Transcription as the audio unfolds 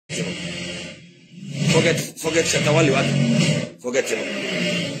Forget Shatta wale what? Forget him.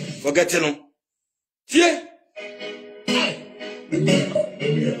 Forget him. Yeah.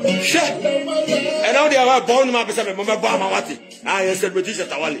 Shit. And now they are born my person, Mama Bamawati. I celebrate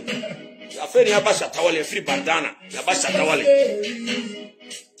Shatta wale. I feel you have Shatta wale, free bandana. You have Shatta wale.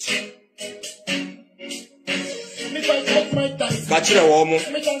 Kachira womo.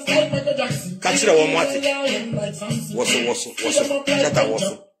 Kachira womo ati. Woso. Shatta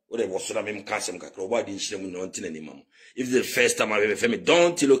woso. Ode woso na mem kansem kakro. Why didn't you know until any mama? If the first time I ever felt me,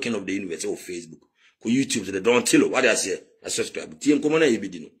 don't Tilo king of the universe or Facebook, ko YouTube to the don't Tilo. What I say? I subscribe. Tiem komona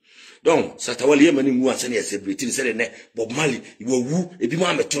yebidino. Don't Shatta wale ye mani mu ansani ya celebrity. Say ne Bob Marley. Iwo wu. Ebi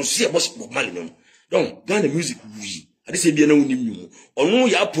ma me tronsi e boss Bob Marley no. Don't Ghana music wi. Ade say bia na unim nyum. Onu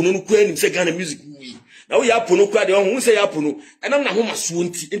ya pono no kwa nim say Ghana music wi. Na wo ya pono kwa de ho say ya pono. Enam na ho maso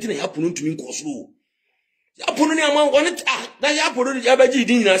nti na ya pono ntumi nkosoro. Ya pono ni ama won na ya pono ya baji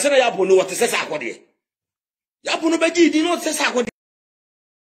din nyina say na ya pono what say akode. Ya pono baji din no say akode.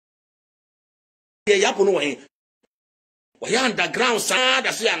 Ya pono wan. Wa ya underground sa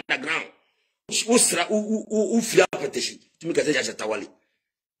da so ya underground. Usra u fia petition. Tumi ka say Shatta wale.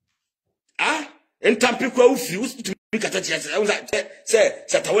 Ah? Entampi kwa u fia tumi ka say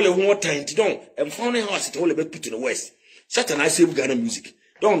Shatta wale ho time ti don. Em found house Shatta wale be put in the west. Shatta na save Ghana music.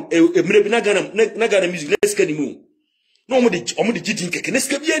 Don't emre bi na Ghana music let's get him. No omo de gidi nkeke let's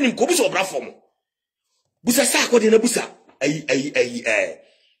get him ko busa obra form. Busa sa akode na busa ai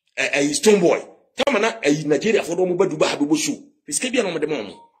Stone Boy. Tama na ai Nigeria for do mo badu ba habebo show. Let's get bi na mo de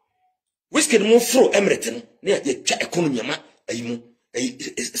mo. Whiskey mo fro emirate no na ya twa economy ma ai mu ai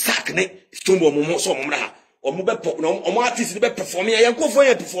sack ne Stone Boy mo so mo mra ha. Omo be pop no omo artist be perform ya nkofo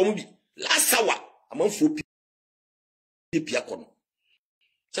ya perform bi. Last hour amanfo pia kono.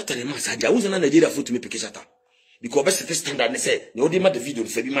 Shatta le masa dia uzana Nigeria for to me pick Shatta because best set standard ne say ne odi ma the video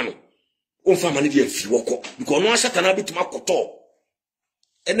fe bi ma no o fa ma ne dia fi woko because no Shatta na bituma koto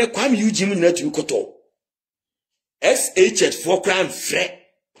ene kwam UG mu nyina tumi koto SHH for crime fre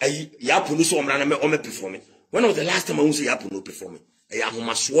ayi yapo no so omra na me o me performing. When was the last time I say yapo no performing? Ayi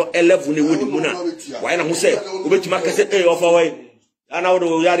ahomaso 11 ne woni mu na why na ho say obetuma ka say ofa why ana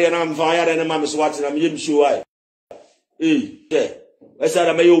wo yare na mfa yare na ma me so what na me yem show why yeah. I said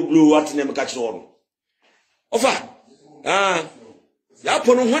I may blue what name catch on. Offer.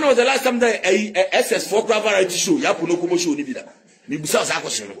 Yapono, when was the last time that SS4 variety show? Yapono Kumo show ni bida. Ni busa sa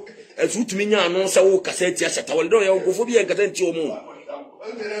question. As you to me no sa wo cassette Shatta wale do ya go for be en cassette o mo.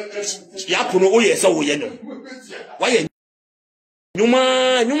 Yapono o ye sa wo ye no. Why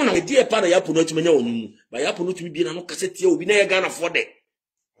nyuma na me die pa na Yapono to me nya onu. Ba Yapono to me bi na no cassette obi na ye Ghana for de.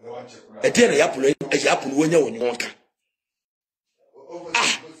 E die na Yapono wo nya onu ka.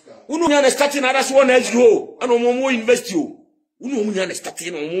 Unu nya na starting na so na SGO ana omo invest o unu omo nya na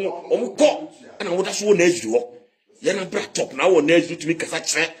starting omo ko ana wo da so na SGO ye na bra top na wo na SGO to me kasa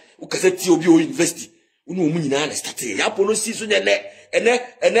kire o kasa ti obi o invest unu omo nyina na starting ya polo si so nya ene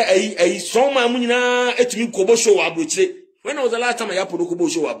ai so ma mu nyina etumi kobo show wa abrochire. When was the last time ya polo kobo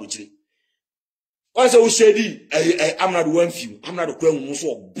show wa abrochire? Once o shedi I'm not one few I'm not kwa mu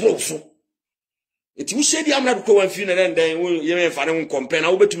so bro so eti wo shedi amrado ko wan fi na den ye me fa ne ho compare na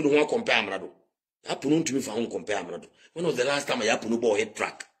wo betumi ho compare amrado apono ntumi fa ho compare amrado. When was the last time ya apono ball hit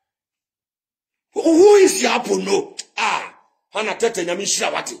track? Who is ya apono? Hana tete nyame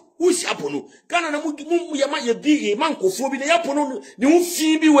shira wate. Who is ya apono? Kana na mu ya ma ye bi man kofo bi na ya apono ni ho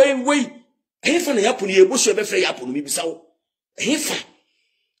fi bi wei efa na ya apono ye boso be fre ya apono mi bisa wo efa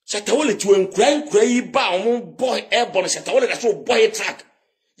Shatta wale tu enkra yi ba omo boy airborne Shatta wale da so boy track.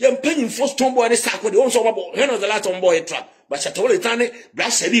 You're paying for Stone Boy and sack with the own summer. When was the last on boy trap? But Shatta wale tane,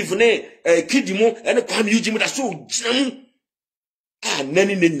 brass leave ne, kidimo, and a crime Eugene with a so jam.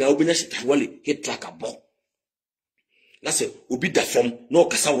 Nanny now be Shatta wale hit track a ball. That's it, will be that from no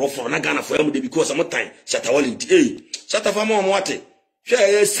Cassava for Nagana for him because I'm time. Shatta wale, Shatta for more water.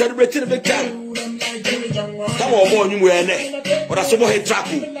 Share celebrating the can. Come on, boy, you were or a summer head trap.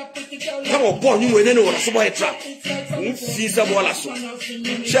 Come on, boy, you were or a summer head trap. Fisa bola so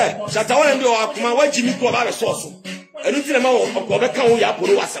Shatta wale ndio akuma wa Jimmy ko ba be source enu ti na ma ko be kan wo ya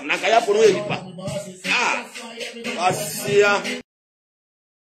poro wasam na ka ya poro e bipa asia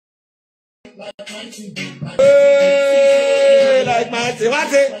like my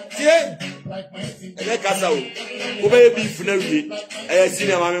what tie kasa o be beef na wi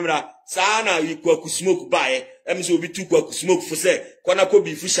senior ma memra sa na wi kwaku smoke bae em so obi tu kwaku smoke fo se kwana ko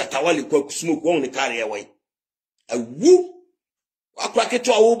beef Shatta wale kwaku smoke won ne kare ya wai awu akwa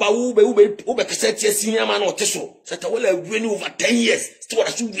keto awu ba ube cassette senior man oteso Shatta wale awani over 10 years still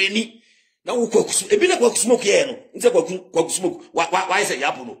what should really na wo kwakusu ebi na kwakusu smoke ye no nse kwakusu smoke why say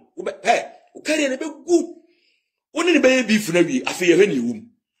yapo no wo be wo carry na be gu woni ne be beef na wi afi ye hwe ni wum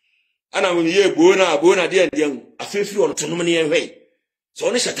ana wo ye bo na de afi firi ono tonom ne ye hwe so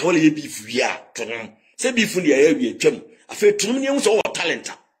ono Shatta wale ye beef wi a tonom se beef ne ye wi atwam afi tonom ne ye so wo talent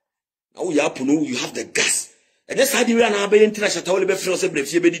na wo yapo no you have the gas and this side we na be ntina Shatta wale be firi se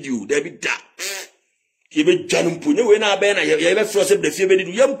brefie be didi o da bi da ye be dwanum ponye we na be na ye be firi se brefie be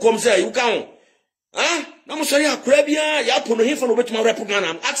didi yam kom say you kan na mo sori akura bia yapo no hefa no betima rap Ghana.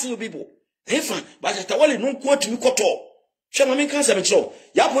 I'm asking you people hefa but Shatta wale no quote mi koto hwe ma me kan se me kiro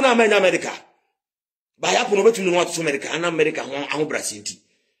yapo na amanya America ba yapo no betumi no to America ana America ho aho brasinti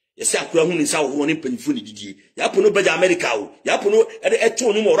yesi akura hu ni sa wo ne panifo ni didie yapo no beja America o yapo no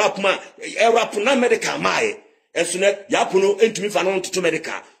eto no mo rap ma rap na America mae enso ne yapo no entumi fa no to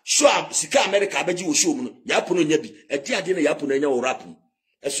America show sika America beji wo show mu no yapo no nya bi edi ade na yapo no nya wo rap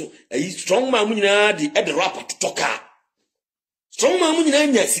enso ayi strong man mu nyina de rap to toka strong man mu nyina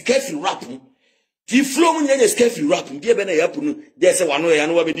nya sika fi rap ti flow mu nyina sika fi rap bi ebe na yapo no de se wano ya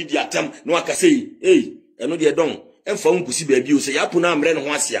no wa be didi atam no aka sei eno de don emfa nkusi ba bi o se yapo na amre no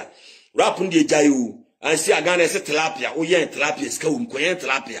ho asia rap ndi ejai o ansi aga na se tilapia o ye tilapia sika o mkoyen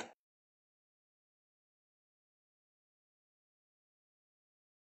tilapia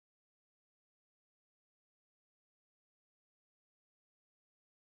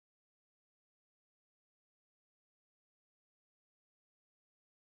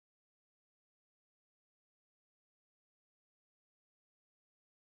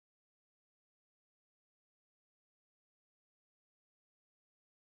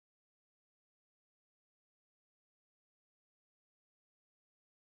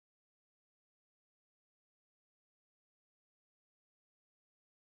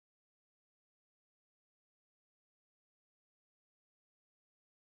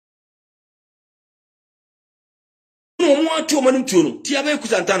no mo atu omanum tuo no ti abe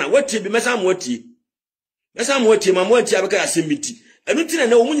kusantana wati bi mesa mo wati ma mo wati abeka asembiti enu ti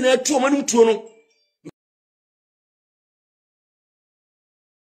na wo nyina atu omanum tuo no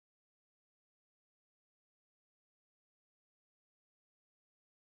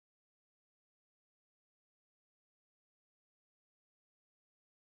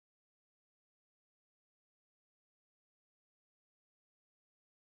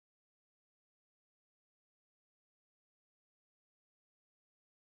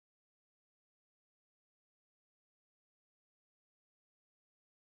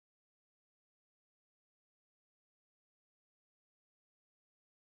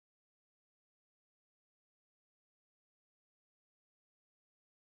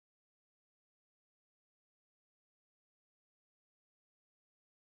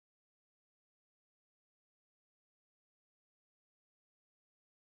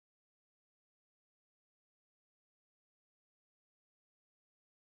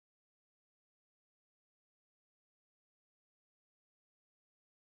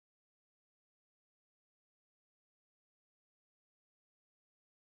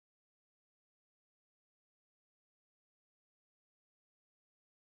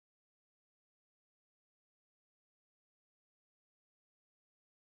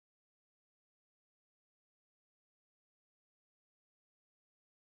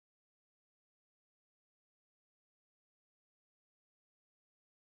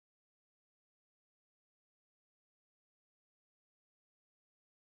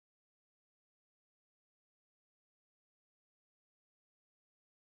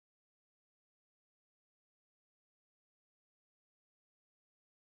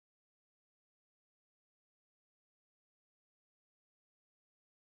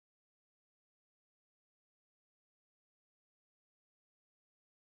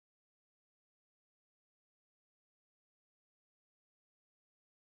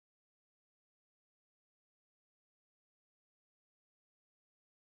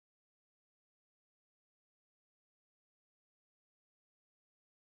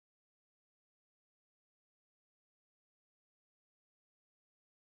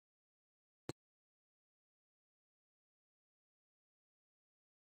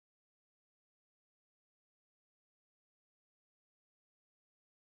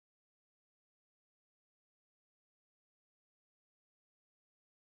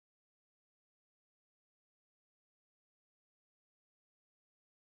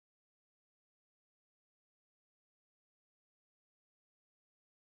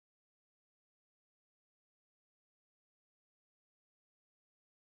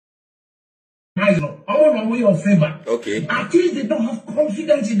Your favor. Okay. Artists did not have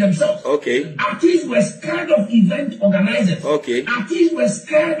confidence in themselves. Okay. Artists were scared of event organizers. Okay. Artists were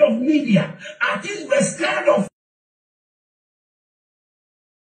scared of media. Artists were scared of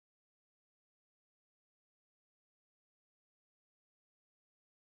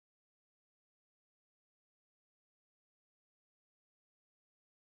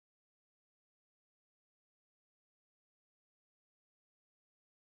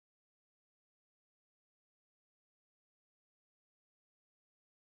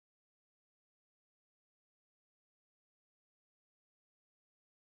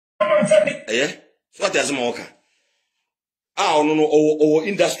yeah. So what does more? Ah, no,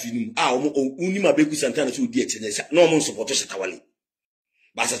 industry. Ah, unima beku santana to di exchange. No one support Shatta wale.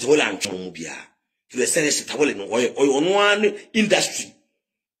 But Shatta wale and Bia. To the sense Shatta wale no or one industry.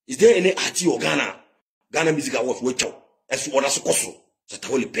 Is there any arty or Ghana music awards which out as what as a coso Shatta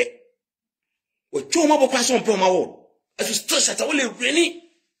wale pay? Or Choma Bokas on Poma wall. As you still Shatta wale rainy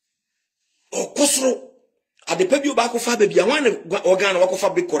or Cosro. At the pebble back of Fabi, I want to organ walk of a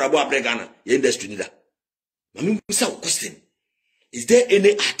big corabo Bregana, industry neither. Mammy, without question. Is there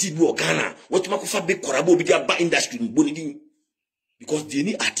any Atibu or Ghana? What Makofa big corabo be their industry in Bonidin? Because they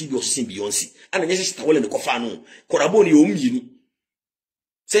need Atibu or Sim Beyonce, and the next towel in the Cofano, Coraboni Omi.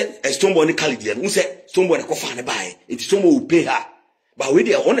 Say a Stonebone Calidian, who said Stonebone Cofana buy, it's someone who pay her. But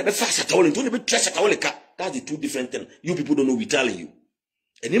we are on a fast at all and don't even trash at all. That's the two different things. You people don't know, we telling you.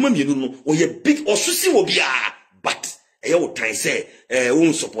 And you know, or you big or susi will be but I will try say,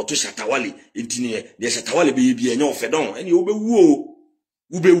 won't support to Shatta wale, intine, the Shatta wale be no fedon, and you be woo,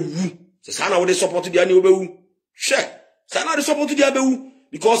 ube. So Sana would support the any ube. Sure, Sana the support to the abu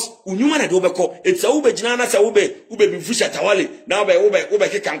because Unuman at Obeko, it's a ube Jana ube be fish at Shatta wale, now by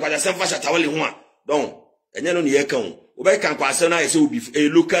ube can quite a some fish at Shatta wale one. Don't, and then on the account, ube can quite a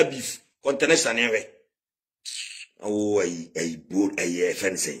local beef, containers and anyway. Oh, a boat, a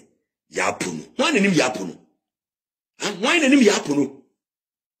fencing. Yapunu. Why didn't you yapunu? Why didn't you yapunu?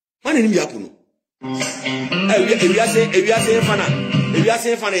 Why didn't you yapunu? If you are saying fana, if you are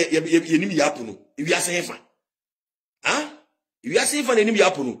saying fana, you need yapunu. If you are saying fan. Huh? If you are saying fana, you need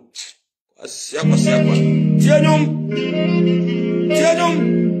yapunu.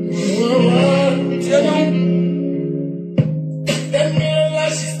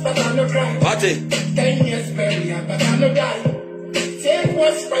 What? 10 years burial, but I'm not dying. Take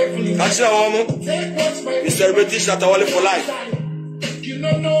what's rightfully. Catch the woman. Take what's rightfully. Mr. British Shatta wale for life. You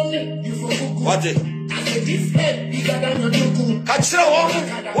don't know me, you for good. What? I said this head bigger than your tuku. Catch the woman.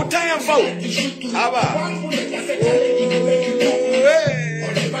 What time you found? Aba. One bullet, I said, it will make you go.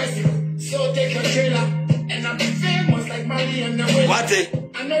 On the bicycle, so take your trailer. And I'm famous like Mali and the way. What?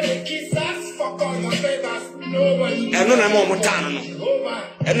 I know the kids ask for all your favors. Nobody. I know I'm more Montana.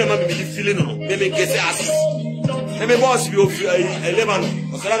 And no man be feeling no. Maybe get ass. Maybe boss be of a lemon.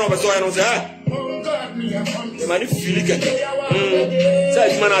 Or Salano Basoy and say, the man feel it.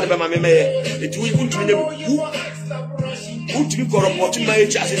 Say, man, out of my meme. It will put me who to be corrupt to my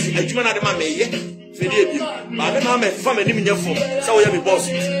chassis. A man out of my meme. Philip, my mamma, family in your phone. So we have a boss.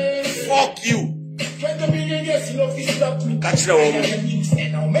 Fuck you. Catch the woman.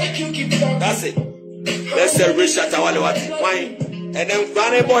 That's it. Let's celebrate Shatta wale wine. And then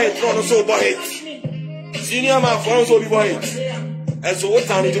Granny boy thrown so boy hit. Senior man for so be boy hit. And so what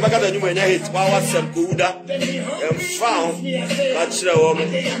time did you back at the new when you hit? Wow, what's some Kuda? And found catch the woman.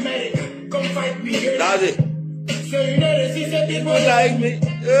 That's it. People like me.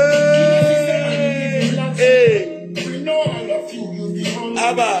 Hey.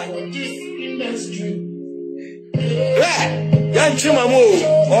 Abba. Yan chima mo.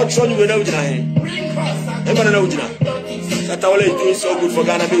 Or try you know tonight. Everyone knows now. Shatta wale is doing so good for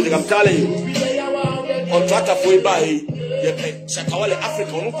Ghana music. I'm telling you. On Twitter for buy. Shatta wale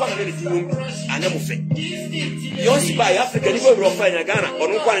Africa. On one any room. I never fit. You only buy Africa. You go to Ghana.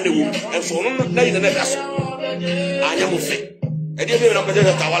 On one any room. And so on. Now you never ask. I never fit. I didn't know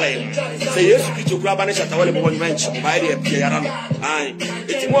Shatta wale. Say yes to grab and Shatta wale one bench. Buy the Piaran. Aye.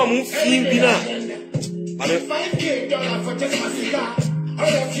 It's more move in Bina. $5K for just my cigar.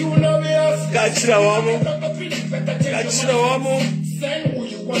 Catch the woman. Catch the woman.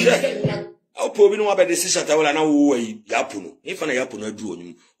 I'll probably know about the sister. I will know Yapuno. If I Yapuno drew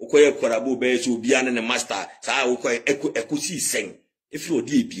you, Okoye Korabo Bears will be an master. So I will quite echo see sing. If you're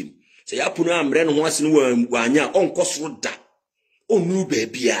deep him. Say Yapuno, I'm running once in one year on cost road. Oh, no,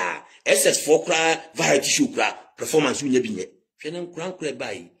 baby. SS4 cry, variety show cry, performance in your binet. Fenham crank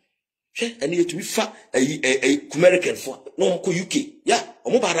by. And yet we fa a American for no UK. Yeah,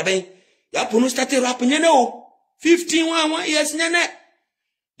 or more barabe. Yapuno started rapping, you know. 15 years, Nana.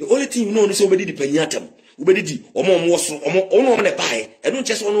 The only thing you know is obedi di panyatam. Obedi di omo woso omo na bae. E don't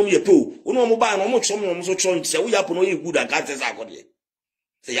chese omo ye po. Omo ba na omo chom omo so chon se we yapo no ye good and cat say akode.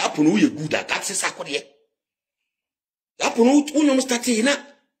 Say yapo no ye good and cat say akode. Yapo no unyo start na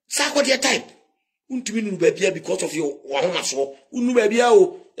sakode type. Untumi nu ba bia because of your wahoma so. Unu ba bia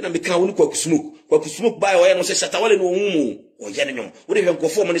o na meka woni kwaku smoke buy o ye no se Shatta wale no ohumo o ye ne nyom. Wo de hwe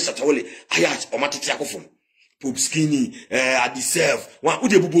nkofo mo ne Shatta wale aya o matete akofo. Pope skinny I deserve one who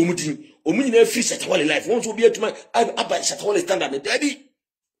dey bubo mu din omu nyina free Shatta wale life won so be atuma aba Shatta wale standard na daddy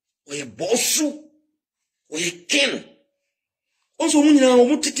o ye bossu o ye king also omu nyina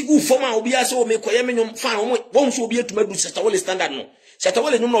omu titigu forma obi ase o me koye menyom fan won so be atuma du Shatta wale standard no Shatta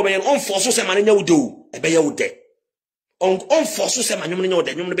wale nyom no be on force se mane nya wo de o e be ye wo de on force se mane nya wo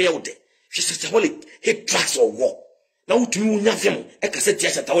de nyom no be ye wo de Shatta wale hit tracks or war na wutumi wo nya fem e ka se tia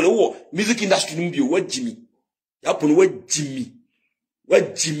Shatta wale wo music industry nim bi o wa jimi Yapon wa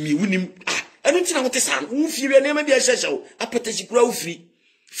Jimmy winim anu ntina wote san wo fiwe na ma bia hyehye wo apatachi kura wo free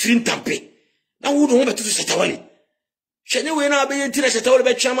ntampe na wo do ho beto Shatta wale hwene we na abeyi ntina Shatta wale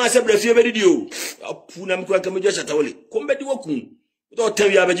betwa ma ase brafie bedidi o apu na mkwa kamejo Shatta wale kombedi wakun do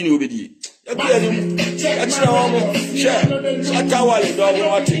tawi abeji ni obedi ya ni achira wo mo Shatta wale do wo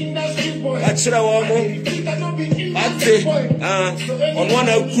wate achira wo mo ate onwa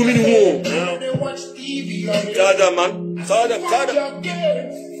na kumi ni wo Tada man, tada.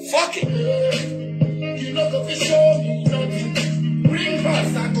 Fuck it. You know go show me nothing. Bring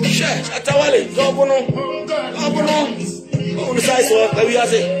fast I go. Shatta wale, dobono. On the size of we are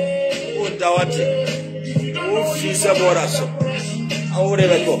say. O dawate. O fisa boraso. I would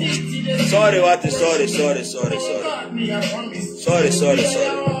ever go. Sorry.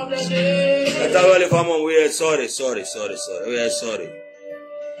 Shatta wale famo we are sorry. We are sorry.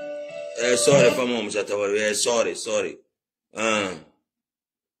 Sorry for mom, Shatta wale. Sorry.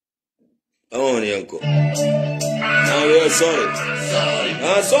 Oh, Yanko. Now we are sorry.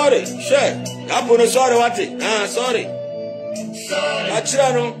 Sorry. Share. Happen sorry what it? Sorry.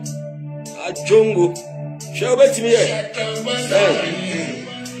 Achirano. Ajongo. Share bet me here.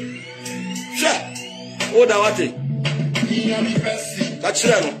 Share. Oda what it?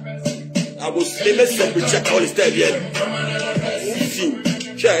 Achirano. I was famous for Shatta wale style here.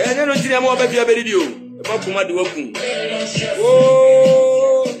 Sure, I don't see more about your video. About Kuma do working.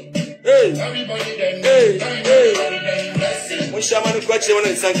 Oh, hey. When Shaman question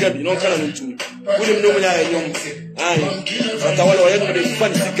on Sankabi, no can to. Wouldn't know me. Aye, Shatta wale or the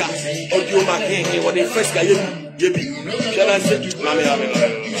fun sticker. Or you mark him or the first guy. Shall I say, Mamma?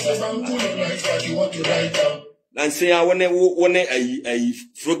 And say, I want a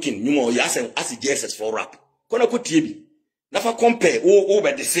froking, you know, yes, and as it guesses for rap. Kona ko TV. Nafa compare o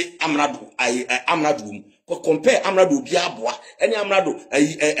be de se amrado amrado ko compare amrado bi aboa ene amrado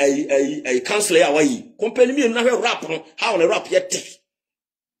counselor awayi compare me na hwe rap no how na rap yete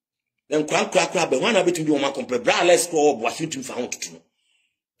then kra be wana betu bi o ma compare bra let's go obo afintum fa hotutu no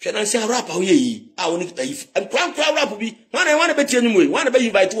hwe na se rap awayi yi a woni kita yi kra rap bi wana betu anyum we wana be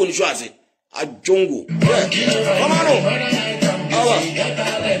invite woni show ase ajongo come on awa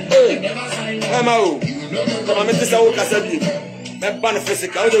Come on, Mr. Saul Casabi. My ban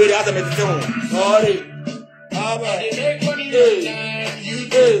physical, the way the other meditation. Sorry.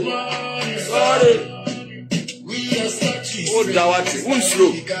 Sorry. Oh, Dawati,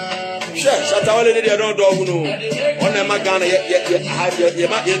 Unslow. Shatta wale need your dog. No, on the Magana, have your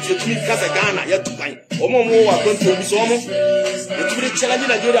tweet Casagana, yet to find. Omo, are going to be so almost. The two challenge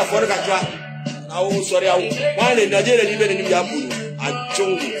Nigeria for the car. Oh, sorry, one in Nigeria, even in Yapu. I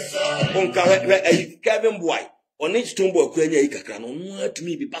told you, Kevin boy, on each tomb boy, Quenya Ikakran, on to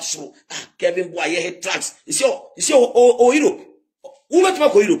me be passo. Kevin boy, head tracks. It's your Europe. Who met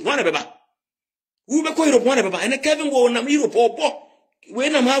Mako Europe, one of who make Europe, one of and a Kevin boy, Nam Europe, or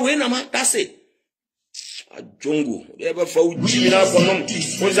when am I, that's it. A jungle, ever for Jimmy Alconom,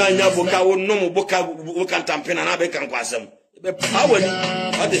 was I now Boca, no Boca, Boca Tampin, and Abecan Quasam. The power,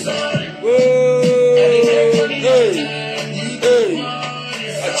 what is hey,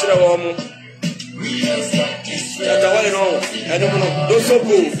 Achira womo. Shatta wale no. I don't know. Don't so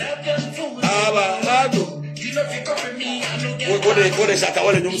go. Lado. What is Shatta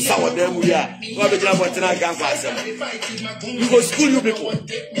wale no sawa dem we are. No be jina for tena kan kwasem. You go school you people.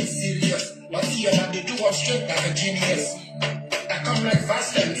 What here and they do up straight like a genius. I come like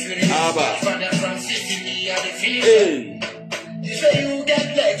fast and furious. Hey. You say you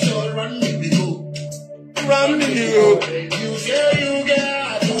get legs, so run with the go. Run with the road. You say you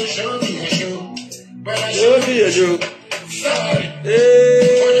get to show me a show. But I show me a show. Sorry. Hey.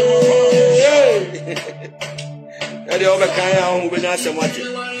 de obekanya ho obenya asem wate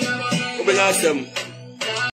obenya asem